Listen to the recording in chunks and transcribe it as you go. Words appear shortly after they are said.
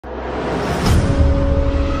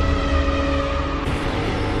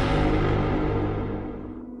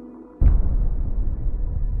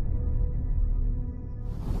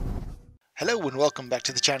Hello and welcome back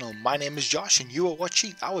to the channel. My name is Josh and you are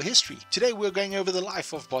watching Our History. Today we're going over the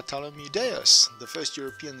life of Bartolomeu Dias, the first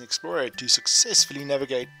European explorer to successfully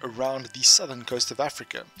navigate around the southern coast of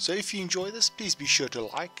Africa. So if you enjoy this, please be sure to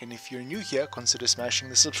like, and if you're new here, consider smashing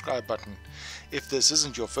the subscribe button. If this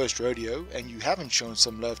isn't your first rodeo and you haven't shown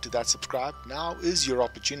some love to that subscribe, now is your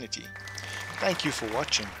opportunity. Thank you for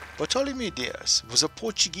watching. Bartolomeu Dias was a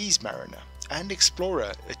Portuguese mariner and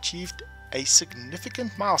explorer, achieved a significant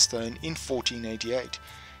milestone in 1488.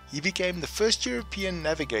 He became the first European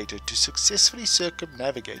navigator to successfully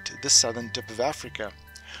circumnavigate the southern tip of Africa,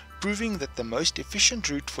 proving that the most efficient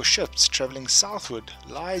route for ships traveling southward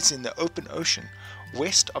lies in the open ocean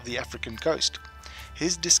west of the African coast.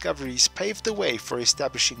 His discoveries paved the way for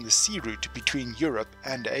establishing the sea route between Europe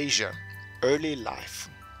and Asia. Early life.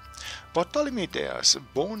 Bartolomeu Dias,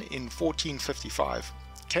 born in 1455,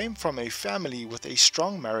 came from a family with a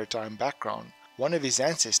strong maritime background. One of his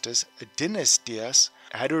ancestors, Dinas Dias,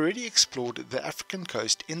 had already explored the African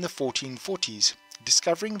coast in the 1440s,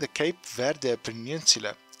 discovering the Cape Verde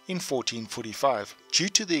Peninsula in 1445. Due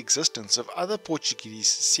to the existence of other Portuguese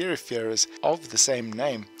seafarers of the same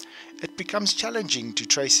name, it becomes challenging to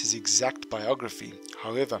trace his exact biography.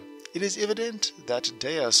 However, it is evident that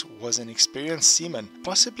Dias was an experienced seaman,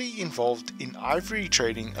 possibly involved in ivory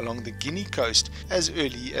trading along the Guinea coast as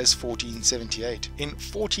early as 1478. In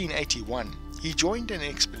 1481, he joined an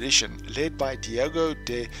expedition led by Diego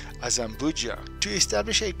de Azambuja to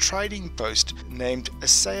establish a trading post named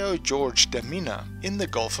São Jorge da Mina in the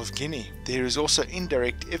Gulf of Guinea. There is also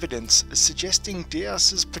indirect evidence suggesting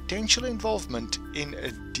Dias's potential involvement in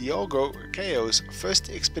Diogo Caio's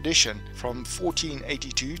first expedition from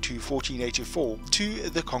 1482 to 1484 to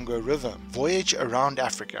the Congo River voyage around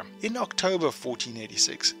Africa. In October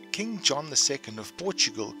 1486, King John II of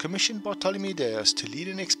Portugal commissioned Bartolomeu Dias to lead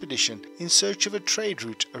an expedition in search of a trade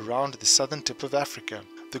route around the southern tip of Africa.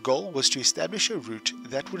 The goal was to establish a route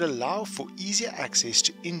that would allow for easier access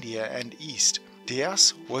to India and East.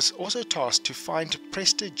 Dias was also tasked to find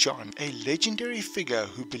Prester John, a legendary figure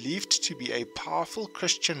who believed to be a powerful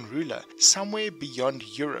Christian ruler somewhere beyond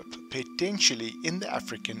Europe, potentially in the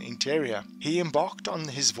African interior. He embarked on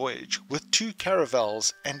his voyage with 2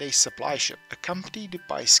 caravels and a supply ship, accompanied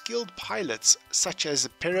by skilled pilots such as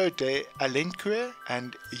Pero de Alenquer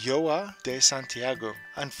and Joa de Santiago.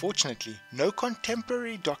 Unfortunately, no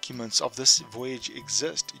contemporary documents of this voyage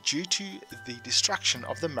exist due to the destruction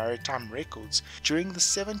of the maritime records during the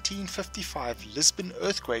 1755 Lisbon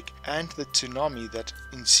earthquake and the tsunami that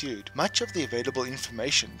ensued. Much of the available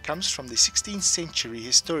information comes from the 16th century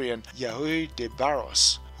historian Yahoe de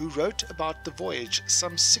Barros, who wrote about the voyage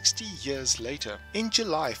some 60 years later. In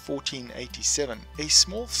July 1487, a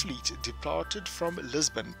small fleet departed from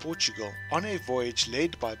Lisbon, Portugal, on a voyage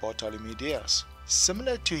led by Bartolomeu Dias.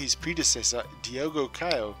 Similar to his predecessor Diogo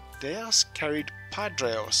Caio, Dias carried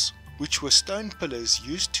padreos, which were stone pillars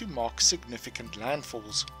used to mark significant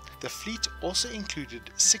landfalls. The fleet also included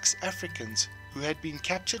 6 Africans who had been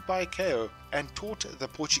captured by Caio and taught the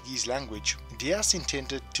Portuguese language. Dias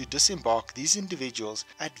intended to disembark these individuals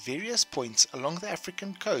at various points along the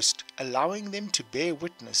African coast, allowing them to bear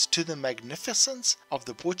witness to the magnificence of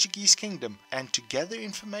the Portuguese kingdom and to gather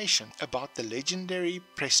information about the legendary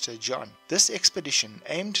Prester John. This expedition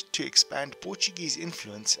aimed to expand Portuguese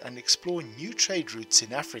influence and explore new trade routes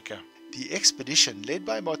in Africa. The expedition, led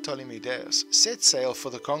by Bartolomeu Dias, set sail for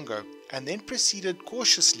the Congo and then proceeded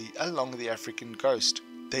cautiously along the African coast.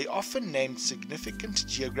 They often named significant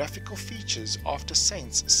geographical features after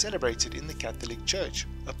saints celebrated in the Catholic Church.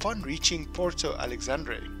 Upon reaching Porto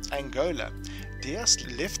Alexandre, Angola, Dias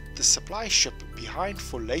left the supply ship behind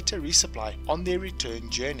for later resupply on their return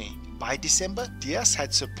journey. By December, Dias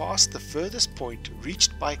had surpassed the furthest point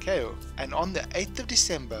reached by Caio, and on the 8th of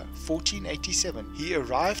December 1487, he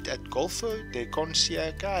arrived at Golfo de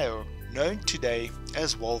Conceição, known today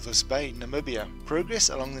as Walvis Bay, Namibia. Progress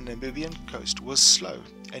along the Namibian coast was slow,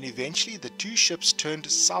 and eventually the 2 ships turned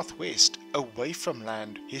southwest, away from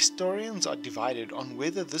land. Historians are divided on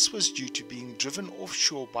whether this was due to being driven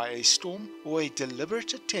offshore by a storm or a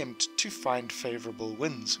deliberate attempt to find favorable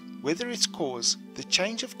winds. Whether its cause, the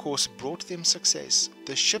change of course brought them success.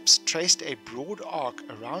 The ships traced a broad arc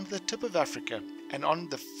around the tip of Africa, and on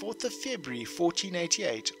the 4th of February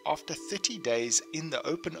 1488, after 30 days in the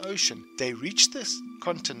open ocean, they reached the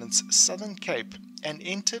continent's southern cape and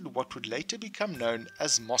entered what would later become known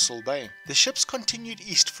as Mossel Bay. The ships continued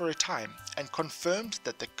east for a time and confirmed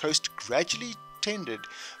that the coast gradually tended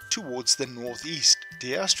towards the northeast.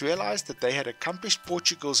 Dias realized that they had accomplished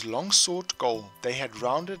Portugal's long-sought goal. They had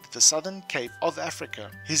rounded the southern Cape of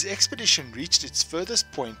Africa. His expedition reached its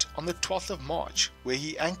furthest point on the 12th of March, where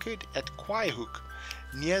he anchored at THUY,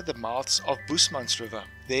 near the mouths of Busmans River.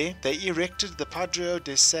 There, they erected the Padrão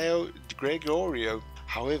de São Gregorio.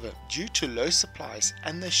 However, due to low supplies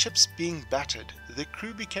and the ships being battered, the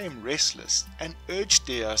crew became restless and urged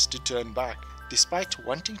Dias to turn back. Despite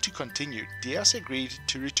wanting to continue, Dias agreed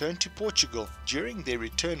to return to Portugal. During their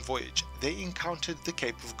return voyage, they encountered the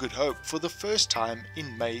Cape of Good Hope for the first time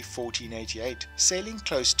in May 1488, sailing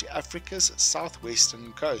close to Africa's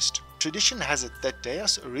southwestern coast. Tradition has it that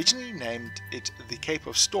Dias originally named it the Cape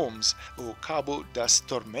of Storms, or Cabo das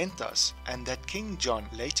Tormentas, and that King John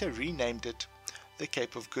later renamed it the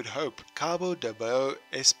Cape of Good Hope, Cabo da Boa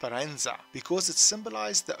Esperança, because it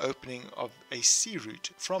symbolized the opening of a sea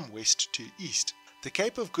route from west to east. The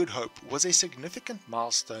Cape of Good Hope was a significant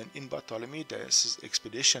milestone in Bartolomeu Dias'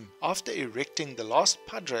 expedition. After erecting the last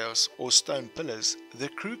padrões or stone pillars, the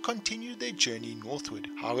crew continued their journey northward.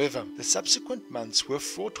 However, the subsequent months were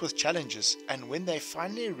fraught with challenges, and when they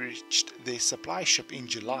finally reached their supply ship in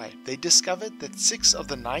July, they discovered that 6 of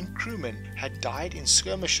the 9 crewmen had died in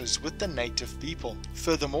skirmishes with the native people.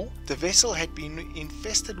 Furthermore, the vessel had been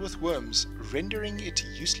infested with worms, rendering it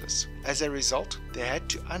useless. As a result, they had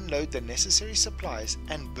to unload the necessary supplies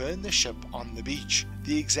and burn the ship on the beach.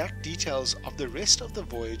 The exact details of the rest of the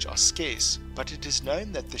voyage are scarce, but it is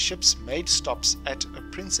known that the ships made stops at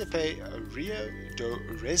Príncipe Rio do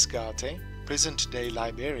Resgate, present-day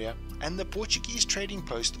Liberia, and the Portuguese trading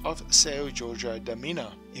post of São Jorge da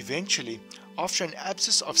Mina. Eventually, after an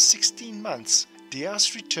absence of 16 months,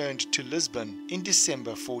 Dias returned to Lisbon in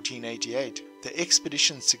December 1488. The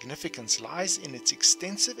expedition's significance lies in its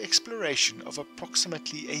extensive exploration of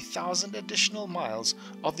approximately 1,000 additional miles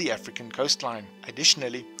of the African coastline.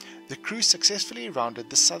 Additionally, the crew successfully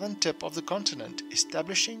rounded the southern tip of the continent,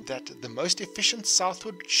 establishing that the most efficient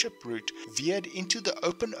southward ship route veered into the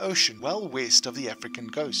open ocean well west of the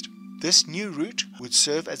African coast. This new route would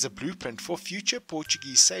serve as a blueprint for future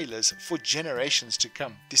Portuguese sailors for generations to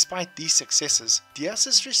come. Despite these successes,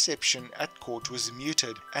 Dias's reception at court was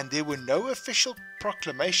muted, and there were no official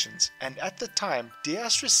proclamations, and at the time,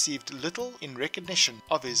 Dias received little in recognition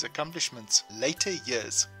of his accomplishments. Later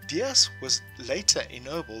years. Dias was later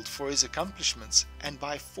ennobled for his accomplishments, and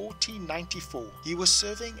by 1494 he was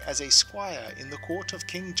serving as a squire in the court of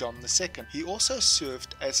King John II. He also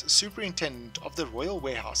served as superintendent of the royal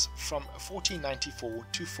warehouse from 1494 to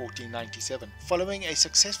 1497. Following a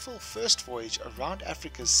successful first voyage around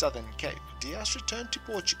Africa's southern cape, Dias returned to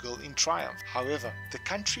Portugal in triumph. However, the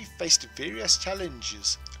country faced various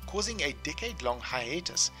challenges, causing a decade-long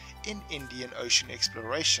hiatus in Indian Ocean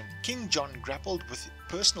exploration. King John grappled with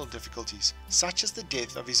personal difficulties, such as the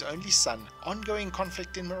death of his only son, ongoing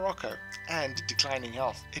conflict in Morocco, and declining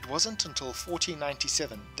health. It wasn't until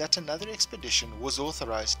 1497 that another expedition was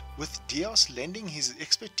authorized, with Dias lending his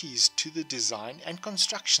expertise to the design and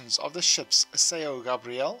constructions of the ships São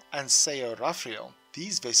Gabriel and São Rafael.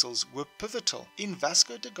 These vessels were pivotal in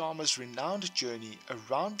Vasco da Gama's renowned journey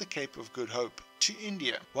around the Cape of Good Hope to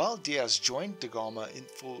India. While Dias joined da Gama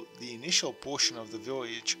for the initial portion of the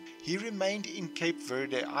voyage, he remained in Cape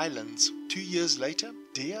Verde Islands. 2 years later,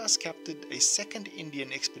 Dias captained a second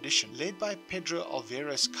Indian expedition led by Pedro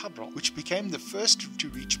Alvarez Cabral, which became the first to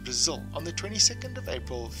reach Brazil on the 22nd of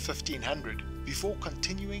April 1500, before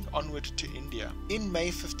continuing onward to India. In May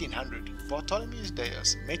 1500, Bartolomeu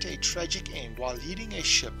Dias met a tragic end while leading a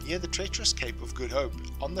ship near the treacherous Cape of Good Hope.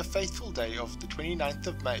 On the fateful day of the 29th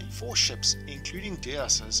of May, 4 ships, including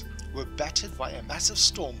Dias's, were battered by a massive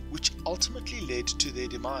storm which ultimately led to their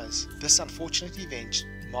demise. This unfortunate event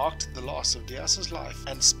marked the loss of Dias's life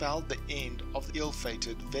and spelled the end of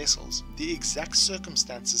ill-fated vessels. The exact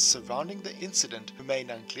circumstances surrounding the incident remain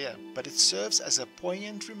unclear, but it serves as a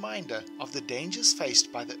poignant reminder of the dangers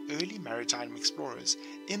faced by the early maritime explorers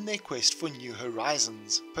in their quest for new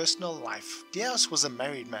horizons. Personal life. Dias was a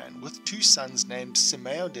married man with 2 sons named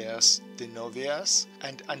Simão Dias de Novaes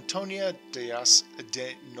and Antonia Dias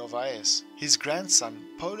de Novaes. His grandson,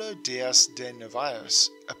 Paulo Dias de Novaes,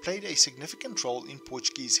 played a significant role in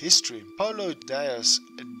Portuguese history. Paulo Dias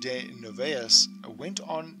de Novaes went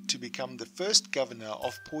on to become the first governor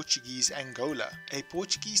of Portuguese Angola, a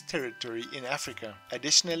Portuguese territory in Africa.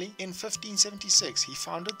 Additionally, in 1576 he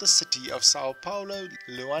founded the city of Sao Paulo,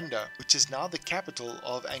 Luanda, which is now the capital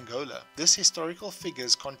of Angola. This historical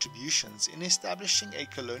figure's contributions in establishing a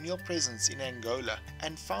colonial presence in Angola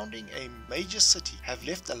and founding a major city have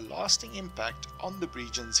left a lasting impact on the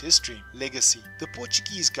region's history. Legacy. The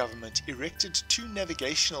Portuguese government erected two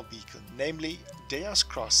navigational beacons, namely Dias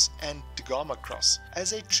Cross and da Gama Cross,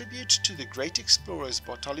 as a tribute to the great explorers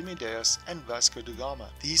Bartolomeu Dias and Vasco da Gama.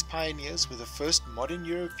 These pioneers were the first modern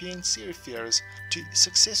European seafarers to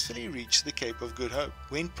successfully reach the Cape of Good Hope.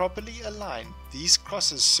 When properly aligned, these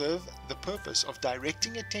crosses serve the purpose of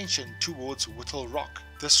directing attention towards Whittle Rock.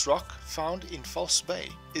 This rock, found in False Bay,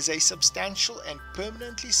 is a substantial and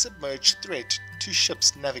permanently submerged threat to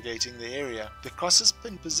ships navigating the area. The cross's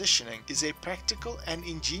positioning is a practical and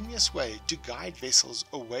ingenious way to guide vessels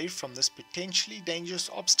away from this potentially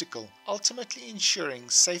dangerous obstacle, ultimately ensuring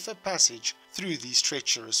safer passage through these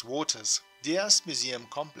treacherous waters. Dias Museum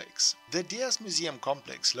Complex. The Dias Museum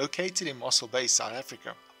Complex, located in Mossel Bay, South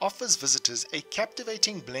Africa, offers visitors a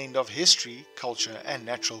captivating blend of history, culture, and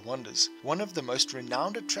natural wonders. One of the most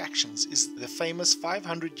renowned attractions is the famous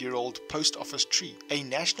 500-year-old post office tree, a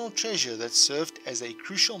national treasure that served as a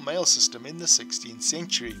crucial mail system in the 16th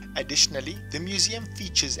century. Additionally, the museum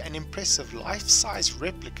features an impressive life-size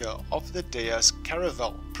replica of the Dias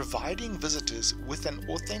caravel, providing visitors with an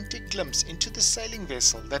authentic glimpse into the sailing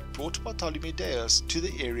vessel that brought Bartolomeu Dias to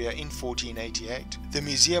the area in 1488. The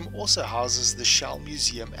museum also houses the Shell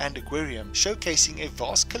Museum and Aquarium, showcasing a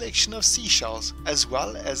vast collection of seashells, as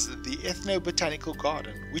well as the Ethno-Botanical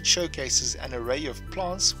Garden, which showcases an array of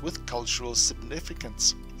plants with cultural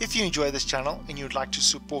significance. If you enjoy this channel and you'd like to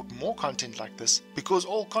support more content like this, because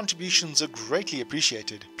all contributions are greatly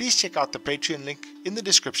appreciated, please check out the Patreon link in the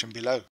description below.